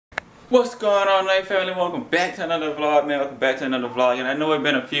What's going on, Night family? Welcome back to another vlog, man. Welcome back to another vlog. And I know it's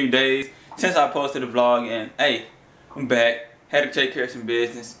been a few days since I posted a vlog, and hey, I'm back. Had to take care of some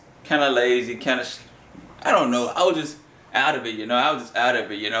business. Kind of lazy, I don't know. I was just out of it, you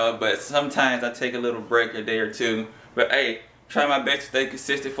know. But sometimes I take a little break, a day or two. But hey, try my best to stay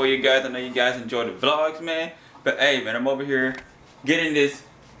consistent for you guys. I know you guys enjoy the vlogs, man. But hey, man, I'm over here getting this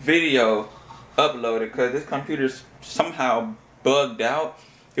video uploaded because this computer's somehow bugged out.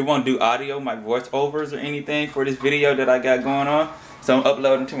 It won't do audio, my voiceovers or anything for this video that I got going on. So I'm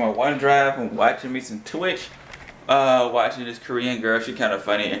uploading to my OneDrive. I'm watching me some Twitch. Watching this Korean girl. She kind of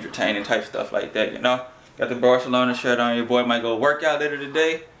funny, entertaining type stuff like that, you know. Got the Barcelona shirt on. Your boy might go work out later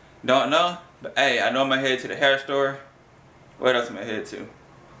today. Don't know. But hey, I know I'm gonna head to the hair store. What else am I head to?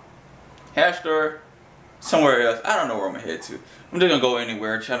 Hair store. Somewhere else. I don't know where I'm gonna head to. I'm just gonna go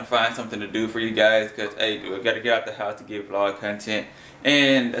anywhere, trying to find something to do for you guys, because hey, dude, I gotta get out the house to get vlog content.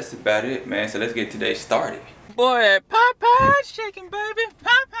 And that's about it, man. So let's get today started. Boy, Popeye chicken, baby.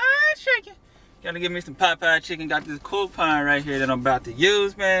 Popeye chicken. Gotta give me some Popeye chicken. Got this coupon right here that I'm about to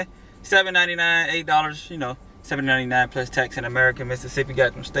use, man. $7.99, $8, you know, $7.99 plus tax in America. Mississippi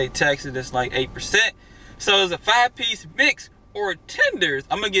got them state taxes that's like 8%. So it's a 5-piece mix or tenders.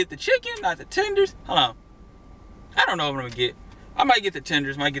 I'm gonna get the chicken, not the tenders. Hold on. I don't know what I'm gonna get. I might get the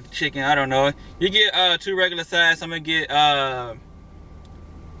tenders, might get the chicken, I don't know. You get 2 regular size. I'm gonna get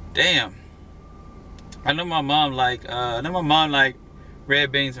damn. I know my mom like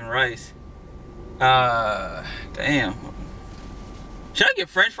red beans and rice. Damn. Should I get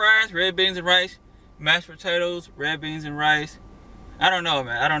French fries, red beans and rice, mashed potatoes, red beans and rice? I don't know,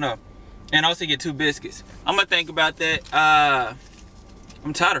 man. I don't know. And also get 2 biscuits. I'm gonna think about that.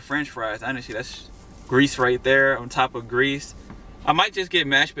 I'm tired of French fries. Honestly, that's grease right there on top of grease. I might just get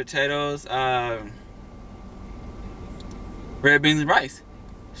mashed potatoes, red beans and rice.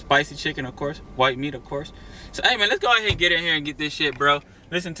 Spicy chicken, of course. White meat, of course. So, hey, man, let's go ahead and get in here and get this shit, bro.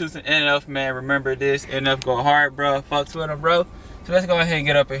 Listen to some NF, man. Remember this. NF go hard, bro. Fucks with them, bro. So, let's go ahead and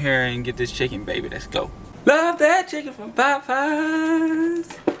get up in here and get this chicken, baby. Let's go. Love that chicken from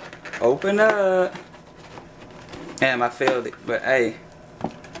Popeyes. Open up. Damn, I failed it. But, hey,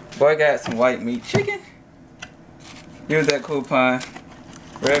 boy got some white meat chicken. Use that coupon.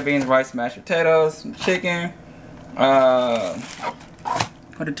 Red beans, rice, mashed potatoes, some chicken.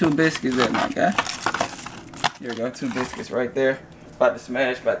 Where the 2 biscuits at, my guy? Here we go, 2 biscuits right there. About to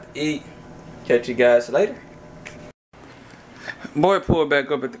smash, about to eat. Catch you guys later. Boy pulled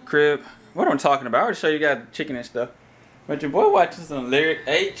back up at the crib. What am I talking about? I already show you guys the chicken and stuff. But your boy watching some Lyric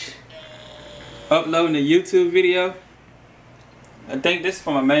H. Uploading a YouTube video. I think this is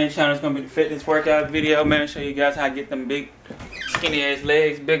for my main channel. It's gonna be the fitness workout video. Man, show you guys how I get them big skinny ass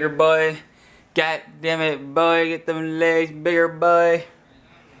legs bigger, boy. God damn it, boy, get them legs bigger, boy.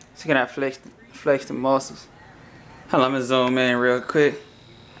 So can I flex the muscles? Hold on, I'm gonna zoom in real quick.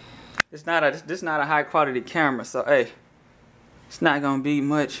 This not a high quality camera, so hey, it's not gonna be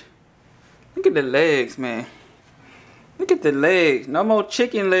much. Look at the legs, man. Look at the legs. No more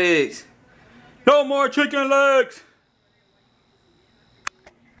chicken legs. No more chicken legs.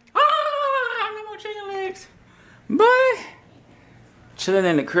 No more chicken legs. Boy, chilling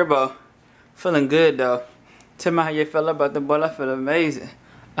in the cribbo, feeling good though. Tell me how you feel about the boy. I feel amazing.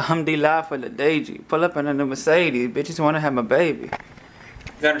 Alhamdulillah for the Deji. Pull up in the Mercedes. Bitches wanna have my baby.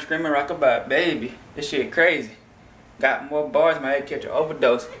 Got her screaming rock about baby. This shit crazy. Got more bars, might catch an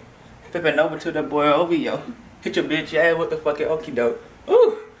overdose. Flipping over to the boy over yo. Hit your bitch ass with the fucking okie doke.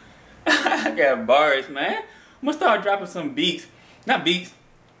 Ooh. I got bars, man. I'm gonna start dropping some beats. Not beats.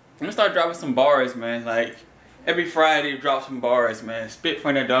 I'm gonna start dropping some bars, man. Like every Friday, drop some bars, man. Spit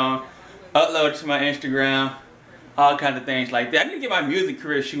from the dome. Upload it to my Instagram. All kinds of things like that. I need to get my music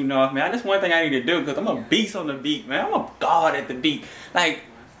career shooting off, man. That's one thing I need to do, because I'm a beast on the beat, man. I'm a god at the beat. Like,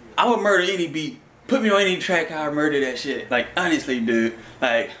 I would murder any beat. Put me on any track, I would murder that shit. Like, honestly, dude.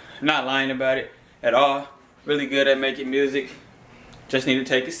 Like, not lying about it at all. Really good at making music. Just need to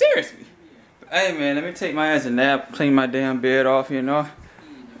take it seriously. But, hey, man, let me take my ass a nap. Clean my damn bed off, you know.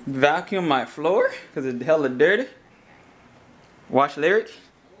 Vacuum my floor, because it's hella dirty. Watch Lyric.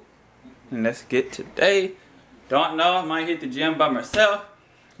 And let's get today. Don't know, I might hit the gym by myself.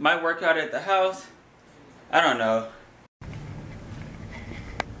 Might work out at the house. I don't know.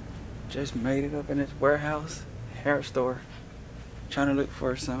 Just made it up in this warehouse, hair store. Trying to look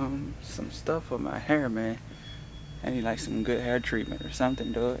for some stuff for my hair, man. I need like some good hair treatment or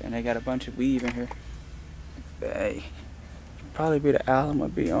something, dude. And they got a bunch of weave in here. But hey, probably be the owl I'm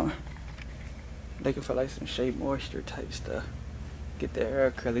gonna be on. Looking for like some Shea Moisture type stuff. Get the hair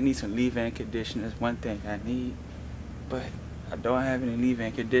curly. Need some leave-in conditioner is one thing I need. But I don't have any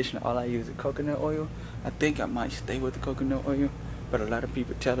leave-in conditioner. All I use is coconut oil. I think I might stay with the coconut oil, but a lot of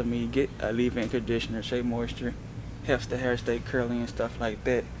people telling me get a leave-in conditioner, Shea Moisture, helps the hair stay curly and stuff like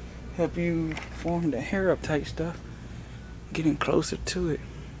that. Help you form the hair up type stuff. Getting closer to it.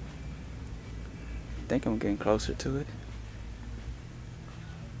 I think I'm getting closer to it.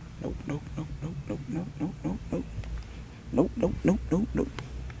 Nope, nope, nope, nope, nope, nope, nope, nope, nope. Nope, nope, nope, nope, nope.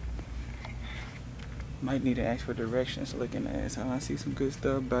 Might need to ask for directions looking at. So I see some good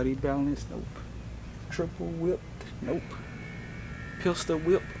stuff. Body balance, nope. Triple whipped, nope. Pistol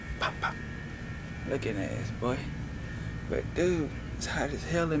whip, pop, pop. Looking ass, boy. But dude, it's hot as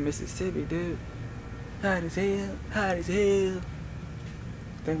hell in Mississippi, dude. Hot as hell, hot as hell.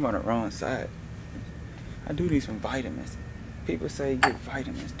 I think I'm on the wrong side. I do need some vitamins. People say get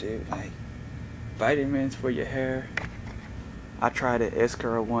vitamins, dude. Like, vitamins for your hair. I tried it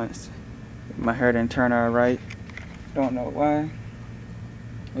S-Curl once. My hair didn't turn out right. Don't know why.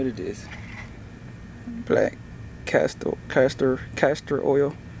 What is this? Black castor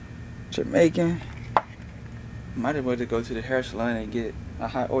oil. Jamaican. Might as well just go to the hair salon and get a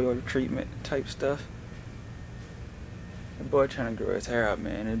hot oil treatment type stuff. The boy trying to grow his hair out,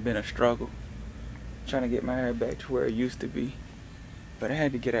 man. It's been a struggle. Trying to get my hair back to where it used to be. But I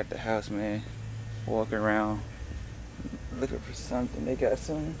had to get out the house, man. Walking around looking for something. They got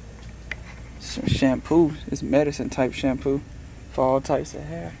some shampoo. It's medicine type shampoo for all types of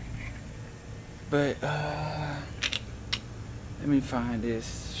hair. But let me find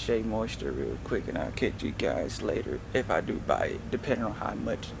this Shea Moisture real quick and I'll catch you guys later if I do buy it, depending on how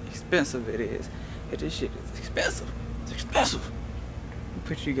much expensive it is. If this shit is expensive, it's expensive. I'll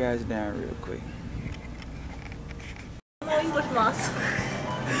put you guys down real quick.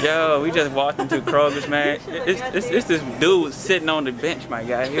 Yo, we just walked into Kroger's, man. It's this dude sitting on the bench, my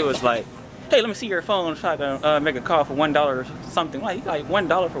guy. He was like, hey, let me see your phone so I can make a call for $1 or something. Like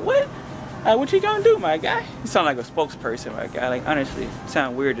 $1 for what? What you gonna do, my guy? You sound like a spokesperson, my guy. Like, honestly, you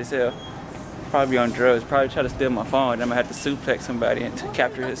sound weird as hell. Probably on drugs. Probably try to steal my phone. Then I'm gonna have to suplex somebody and to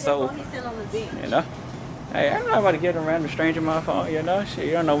capture his soul. You know? Hey, I'm not about to get a random stranger my phone, you know? Shit,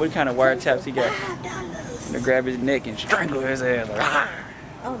 you don't know what kind of wiretaps he got. To grab his neck and strangle his ass. Like,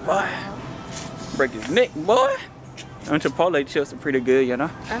 oh, boy. Break his neck, boy. Them Chipotle chips are pretty good, you know?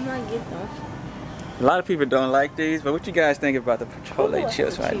 I'm not getting them. A lot of people don't like these, but what you guys think about the Chipotle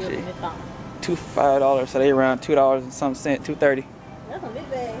chips, my G? $2 for $5, so they around $2 and some cent, $2.30. That's some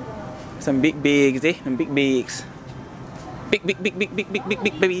big bags. Some big bigs, eh? Them big bigs. Big,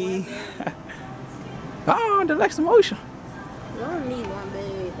 baby. Oh, the Lex Emotion. You don't need one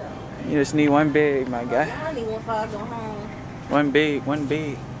bag, though. You just need one big, my guy. I need one before I go home. One big.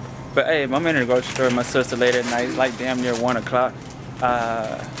 But hey, I'm in the grocery store with my sister later at night. It's like damn near 1 o'clock.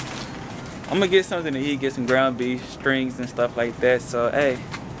 I'm gonna get something to eat, get some ground beef, strings and stuff like that. So hey,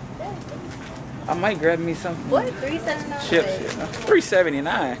 I might grab me some what? $3.79 chips. You know?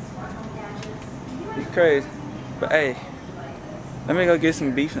 $3.79. You crazy? But hey, let me go get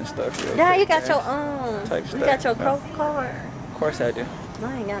some beef and stuff. Real Dad, quick, you got man. your you got your Coke card. Of course I do.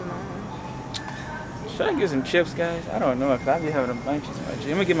 I ain't got mine. Should I get some chips, guys? I don't know, cause I be having a bunch of them.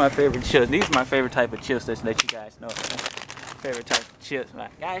 Let me get my favorite chips. These are my favorite type of chips. Let's let you guys know. Favorite type of chips, my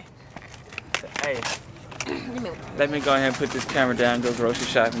guy. So, hey, let me go ahead and put this camera down, go grocery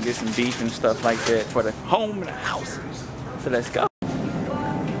shop and get some beef and stuff like that for the home and the house. So let's go.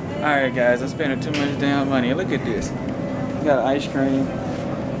 Alright guys, I'm spending too much damn money. Look at this. We got ice cream,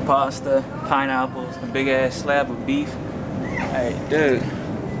 pasta, pineapples, a big ass slab of beef. Hey dude,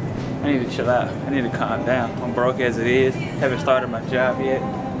 I need to chill out. I need to calm down. I'm broke as it is. Haven't started my job yet.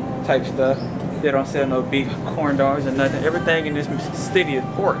 Type stuff. They don't sell no beef, corn dogs or nothing. Everything in this city is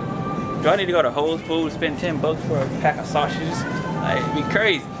pork. Do I need to go to Whole Foods, spend $10 for a pack of sausages? Like, be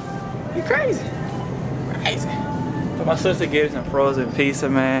crazy. Be crazy. Crazy. So my sister gave some frozen pizza,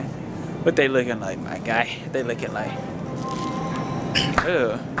 man. What they looking like, my guy? They looking like,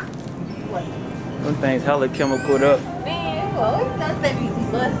 ugh. Them things hella chemicaled up. Man, well, these things be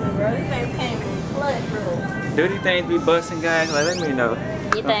busting, bro. These things came from clutch, bro. Do these things be busting, guys? Like, let me know.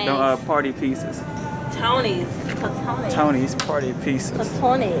 Them party pieces. Tony's. Tony's party pieces.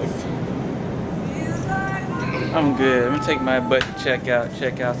 Tony's. I'm good. I'm gonna take my butt to check out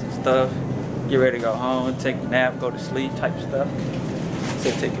some stuff, get ready to go home, take a nap, go to sleep type stuff.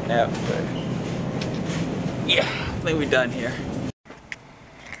 Say take a nap, but yeah, I think we're done here.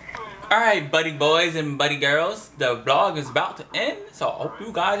 Alright, buddy boys and buddy girls, the vlog is about to end, so I hope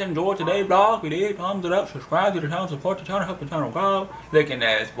you guys enjoyed today's vlog. If you did, thumbs it up, subscribe to the channel, support the channel, help the channel grow. Looking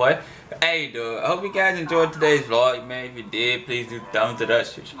ass, boy. But, hey, dude, I hope you guys enjoyed today's vlog, man. If you did, please do thumbs it up,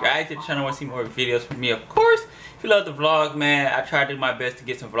 subscribe to the channel, want to see more videos from me, of course. If you love the vlog, man, I tried to do my best to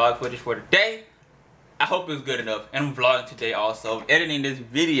get some vlog footage for today. I hope it was good enough. And I'm vlogging today also, editing this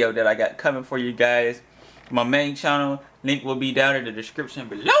video that I got coming for you guys. My main channel, link will be down in the description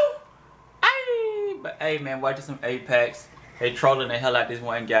below. But hey man, watching some Apex. They trolling the hell out this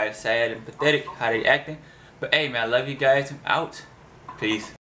one guy. Sad and pathetic how they acting. But hey man, I love you guys. I'm out. Peace.